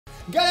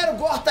Galera, o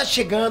Gorr tá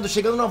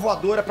chegando na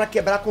voadora pra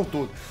quebrar com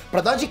tudo. Pra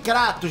dar uma de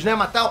Kratos, né?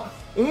 Matar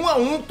um a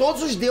um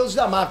todos os deuses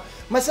da Marvel.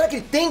 Mas será que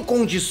ele tem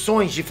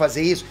condições de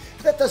fazer isso?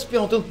 Você deve estar se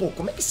perguntando, pô,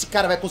 como é que esse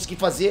cara vai conseguir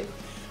fazer,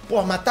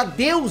 pô, matar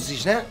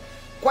deuses, né?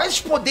 Quais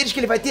os poderes que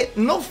ele vai ter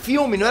no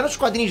filme, não é nos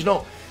quadrinhos,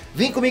 não.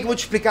 Vem comigo que eu vou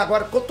te explicar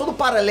agora todo o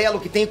paralelo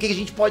que tem, o que a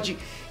gente pode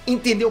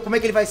entender, como é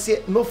que ele vai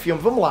ser no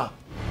filme. Vamos lá.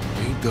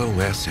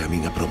 Então essa é a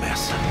minha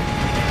promessa.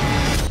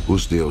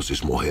 Os deuses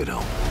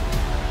morrerão.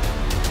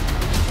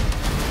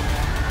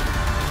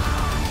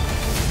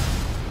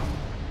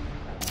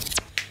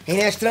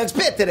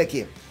 𝐿𝐴𝐴𝐺𝐵𝒃𝒃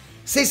aqui.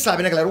 Vocês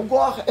sabem, né, galera? O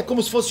Gorr é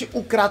como se fosse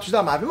o Kratos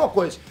da Marvel. Mesma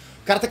coisa.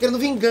 O cara tá querendo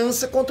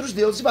vingança contra os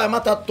deuses e vai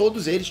matar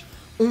todos eles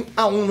um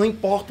a um, não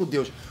importa o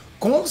deus.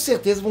 Com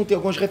certeza vão ter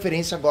algumas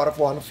referências agora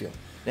fora no filme,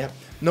 né?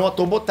 Não à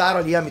toa botaram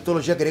ali a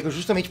mitologia grega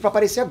justamente pra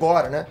aparecer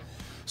agora, né?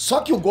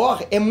 Só que o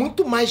Gorr é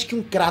muito mais que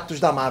um Kratos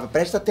da Marvel,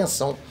 presta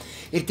atenção.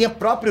 Ele tem a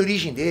própria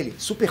origem dele,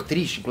 super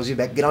triste, inclusive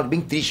background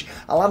bem triste,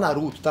 a lá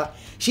Naruto, tá?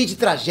 Cheio de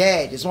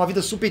tragédias, uma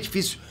vida super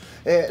difícil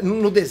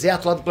no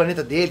deserto lá do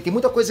planeta dele. Tem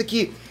muita coisa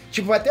que,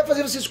 tipo, vai até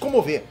fazer você se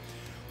comover.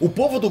 O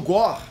povo do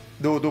Gorr,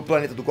 do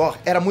planeta do Gorr,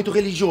 era muito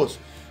religioso,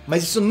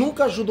 mas isso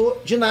nunca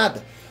ajudou de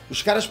nada.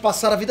 Os caras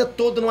passaram a vida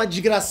toda numa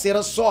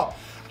desgraceira só.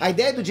 A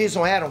ideia do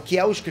Jason Aaron, que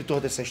é o escritor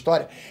dessa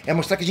história, é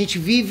mostrar que a gente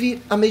vive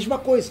a mesma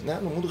coisa, né,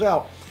 no mundo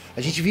real.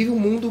 A gente vive um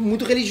mundo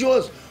muito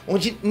religioso,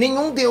 onde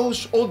nenhum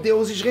deus ou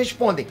deuses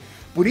respondem.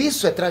 Por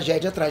isso é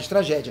tragédia atrás de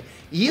tragédia.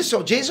 E isso é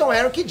o Jason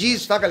Aaron que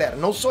diz, tá, galera?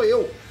 Não sou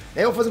eu.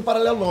 Não é eu fazendo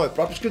paralelo, não. É o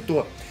próprio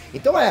escritor.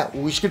 Então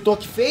o escritor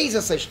que fez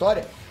essa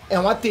história é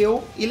um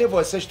ateu e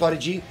levou essa história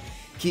de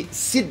que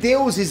se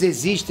deuses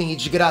existem e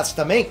desgraça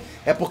também,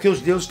 é porque os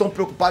deuses estão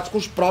preocupados com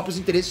os próprios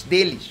interesses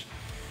deles,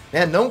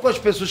 né? Não com as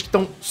pessoas que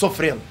estão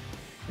sofrendo.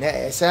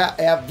 Né? Essa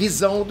é a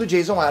visão do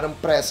Jason Aaron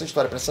pra essa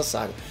história, pra essa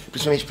saga,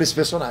 principalmente pra esse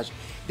personagem.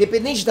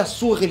 Independente da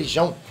sua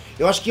religião,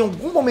 eu acho que em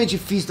algum momento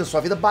difícil da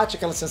sua vida bate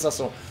aquela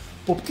sensação,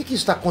 pô, por que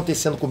isso tá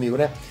acontecendo comigo,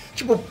 né?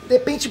 Tipo, de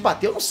repente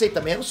bateu, eu não sei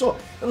também, eu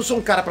não sou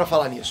um cara pra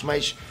falar nisso,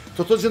 mas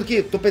tô dizendo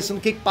que, tô pensando o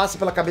que passa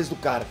pela cabeça do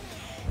cara.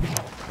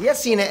 E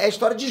assim, né, é a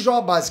história de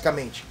Jó,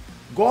 basicamente.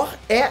 Gorr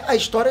é a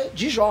história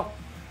de Jó.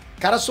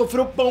 O cara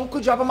sofreu pão que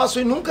o diabo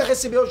amassou e nunca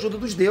recebeu ajuda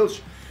dos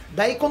deuses.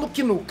 Daí quando o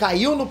𝐏𝐿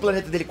caiu no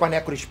planeta dele com a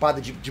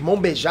𝐵𝒄𝒊𝒆 de mão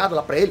beijada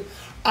lá pra ele,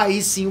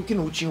 aí sim o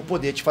𝐏𝐿 tinha o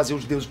poder de fazer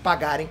os deuses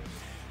pagarem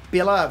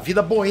pela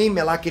vida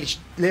boêmia lá que eles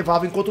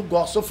levavam enquanto o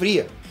Gorr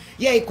sofria.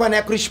 E aí com a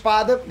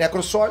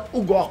𝐵𝒄𝒊𝒆,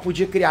 o Gorr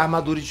podia criar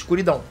armadura de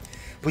escuridão.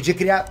 Podia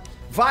criar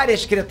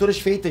várias criaturas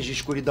feitas de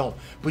escuridão.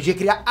 Podia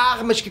criar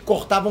armas que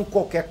cortavam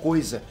qualquer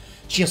coisa.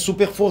 Tinha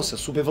super força,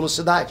 super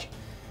velocidade.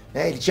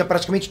 Ele tinha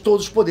praticamente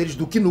todos os poderes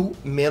do 𝐏𝐿,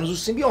 menos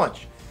os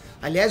simbiontes.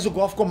 Aliás, o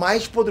Gorr ficou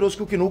mais poderoso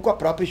que o 𝐏𝐿 com a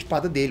própria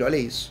espada dele, olha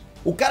isso.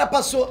 O cara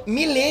passou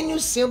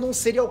milênios sendo um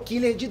serial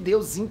killer de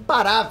Deus,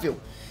 imparável.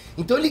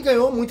 Então ele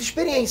ganhou muita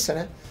experiência,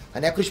 né? A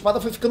𝐵𝒄𝒊𝒆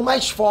foi ficando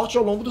mais forte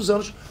ao longo dos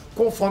anos,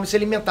 conforme se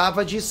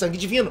alimentava de sangue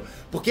divino.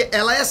 Porque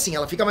ela é assim,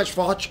 ela fica mais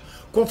forte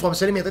conforme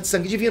se alimenta de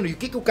sangue divino. E o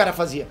que o cara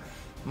fazia?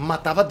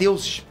 Matava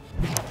deuses.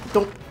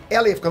 Então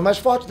ela ia ficando mais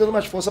forte, dando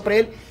mais força pra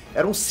ele.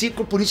 Era um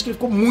ciclo, por isso que ele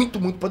ficou muito,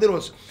 muito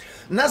poderoso.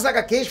 Nas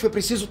HQs foi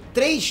preciso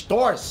 3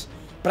 Thors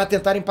pra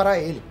tentarem parar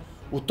ele.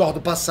 O Thor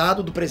do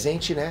passado, do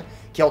presente, né?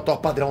 Que é o Thor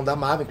padrão da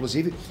Marvel,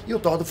 inclusive. E o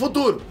Thor do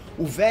futuro.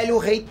 O velho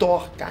rei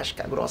Thor.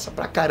 Casca grossa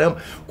pra caramba.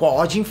 Com a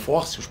Odin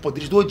Force, os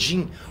poderes do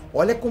Odin.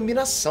 Olha a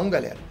combinação,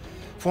 galera.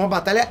 Foi uma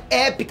batalha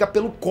épica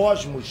pelo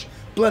cosmos.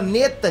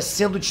 Planetas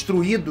sendo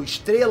destruídos.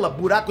 Estrela,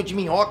 buraco de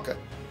minhoca.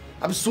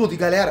 Absurdo. E,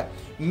 galera,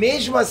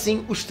 mesmo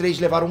assim, os 3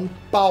 levaram um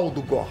pau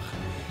do Gorr.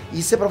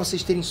 Isso é pra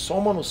vocês terem só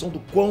uma noção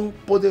do quão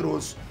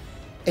poderoso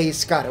é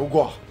esse cara, o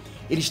Gorr.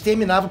 Eles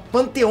terminavam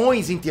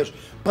panteões inteiros.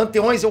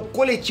 Panteões é o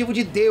coletivo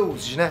de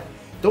deuses, né?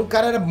 Então o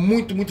cara era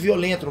muito, muito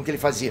violento no que ele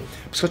fazia.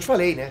 Por isso que eu te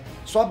falei, né?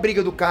 Só a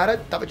briga do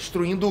cara tava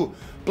destruindo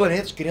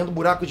planetas, criando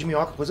buraco de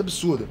minhoca, coisa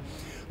absurda.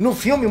 No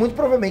filme, muito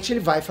provavelmente, ele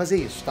vai fazer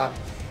isso, tá?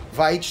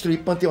 Vai destruir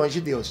panteões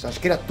de deuses. Tá? As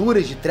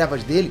criaturas de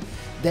trevas dele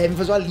devem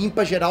fazer uma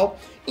limpa geral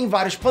em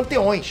vários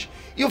panteões.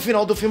 E o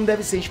final do filme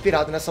deve ser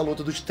inspirado nessa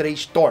luta dos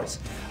 3 Thors.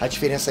 A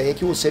diferença aí é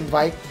que o Sam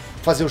vai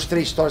fazer os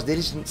 3 Thors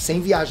deles sem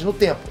viagem no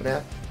tempo,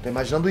 né? Tô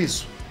imaginando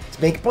isso. Se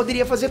bem que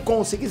poderia fazer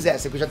se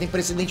quisesse, porque já tem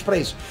precedente pra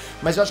isso.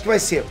 Mas eu acho que vai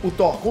ser o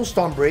Thor com o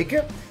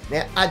Stormbreaker,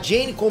 né? A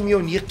Jane com o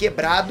Mjolnir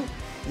quebrado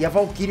e a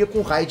Valkyria com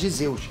o raio de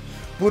Zeus.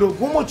 Por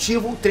algum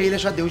motivo, o trailer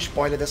já deu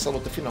spoiler dessa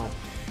luta final.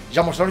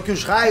 Já mostraram que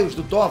os raios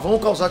do Thor vão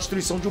causar a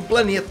destruição de um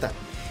planeta.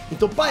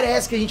 Então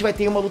parece que a gente vai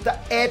ter uma luta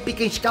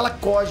épica em escala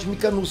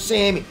cósmica no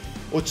CM.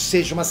 Ou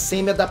seja, uma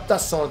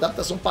semi-adaptação,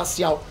 adaptação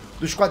parcial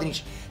dos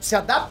quadrinhos. Se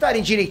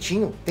adaptarem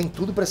direitinho, tem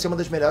tudo pra ser uma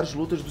das melhores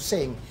lutas do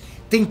CM.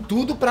 Tem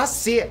tudo pra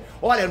ser.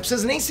 Olha, não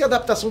precisa nem ser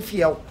adaptação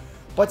fiel.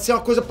 Pode ser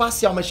uma coisa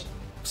parcial, mas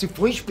se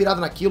for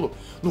inspirado naquilo,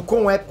 no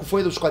quão épico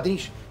foi dos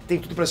quadrinhos, tem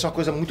tudo pra ser uma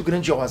coisa muito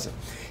grandiosa.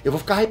 Eu vou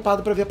ficar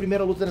hypado pra ver a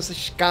primeira luta nessa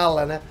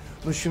escala, né?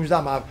 Nos filmes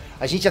da Marvel.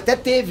 A gente até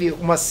teve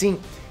uma assim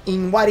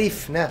em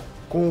𝐴𝑏𝒄𝒊𝒆, né?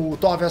 Com o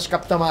Thor vs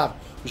Capitã Marvel.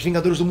 Os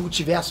Vingadores do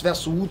Multiverso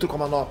versus Ultra com a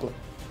manopla.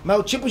 Mas é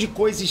o tipo de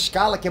coisa e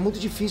escala que é muito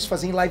difícil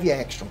fazer em live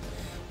action.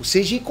 O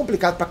CGI é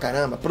complicado pra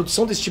caramba. A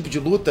produção desse tipo de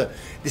luta,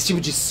 desse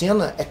tipo de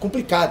cena é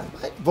complicado.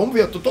 Mas vamos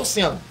ver, eu tô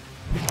torcendo.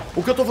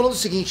 O que eu tô falando é o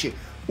seguinte,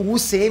 o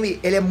UCM,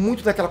 ele é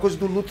muito daquela coisa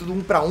do luta do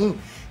 1 pra 1,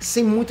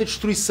 sem muita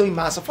destruição em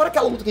massa. Fora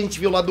aquela luta que a gente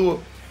viu lá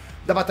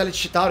da Batalha de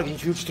Chitauri, que a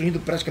gente viu destruindo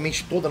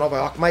praticamente toda Nova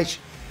York, mas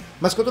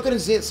o que eu tô querendo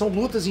dizer, são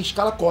lutas em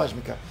escala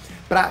cósmica,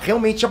 pra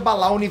realmente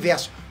abalar o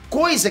universo.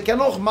 Coisa que é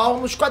normal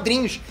nos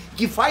quadrinhos,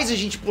 que faz a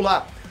gente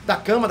pular da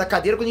cama, da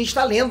cadeira, quando a gente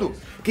tá lendo,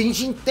 que a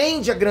gente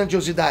entende a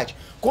grandiosidade.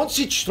 Quando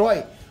se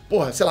destrói,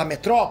 porra, sei lá,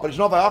 Metrópolis,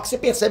 Nova York, você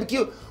percebe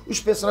que os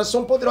personagens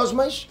são poderosos,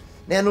 mas,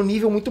 né, no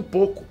nível muito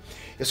pouco.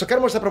 Eu só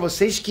quero mostrar pra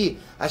vocês que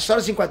as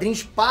histórias em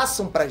quadrinhos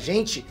passam pra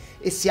gente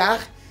esse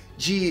ar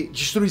de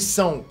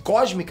destruição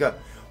cósmica,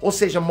 ou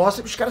seja,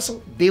 mostra que os caras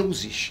são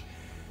deuses.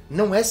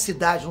 Não é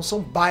cidade, não são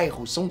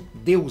bairros, são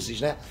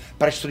deuses, né?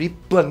 Para destruir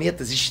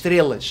planetas,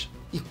 estrelas.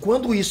 E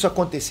quando isso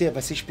acontecer,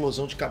 vai ser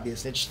explosão de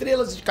cabeça, né? De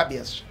estrelas e de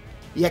cabeças.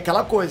 E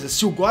aquela coisa,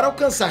 se o Gorr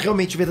alcançar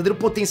realmente o verdadeiro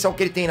potencial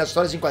que ele tem nas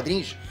histórias em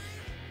quadrinhos,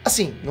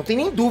 assim, não tem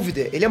nem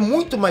dúvida, ele é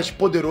muito mais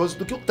poderoso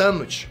do que o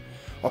Thanos,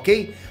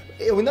 ok?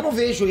 Eu ainda não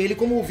vejo ele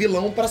como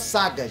vilão para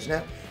sagas,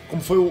 né?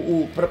 Como foi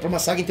para uma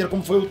saga inteira,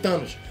 como foi o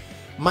Thanos.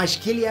 Mas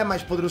que ele é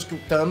mais poderoso que o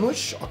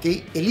Thanos,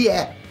 ok? Ele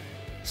é.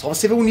 Só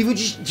você vê o nível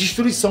de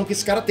destruição que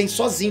esse cara tem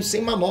sozinho,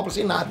 sem manobra,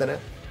 sem nada, né?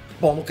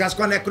 Bom, no caso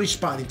com a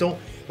necroespada, então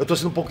eu tô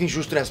sendo um pouco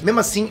injusto nessa. Mesmo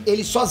assim,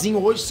 ele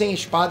sozinho hoje, sem a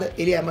espada,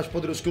 ele é mais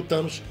poderoso que o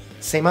Thanos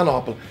sem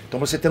manopla. Então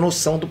você ter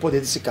noção do poder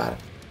desse cara.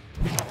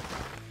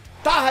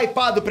 Tá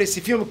hypado pra esse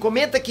filme?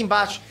 Comenta aqui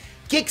embaixo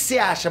o que você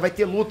acha. Vai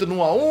ter luta no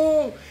 1 a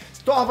 1?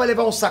 Thor vai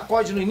levar um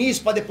sacode no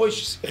início pra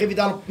depois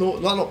revidar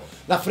lá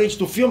na frente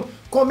do filme?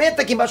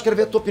 Comenta aqui embaixo, quero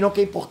ver a tua opinião,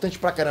 que é importante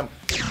pra caramba.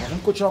 Mas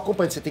vamos continuar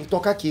acompanhando, você tem que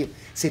tocar aqui.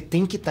 Você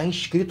tem que estar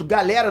inscrito.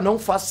 Galera, não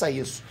faça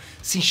isso.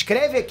 Se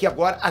inscreve aqui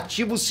agora,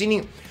 ativa o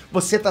sininho.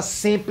 Você tá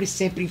sempre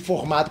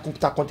informado com o que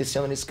tá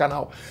acontecendo nesse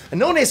canal.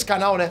 Não nesse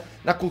canal, né?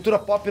 Na cultura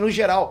pop no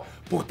geral.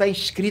 Por estar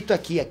inscrito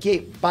aqui. Aqui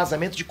é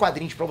vazamento de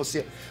quadrinhos pra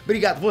você.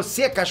 Obrigado.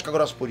 Você é casca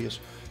grossa por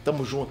isso.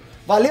 Tamo junto.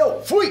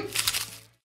 Valeu, fui!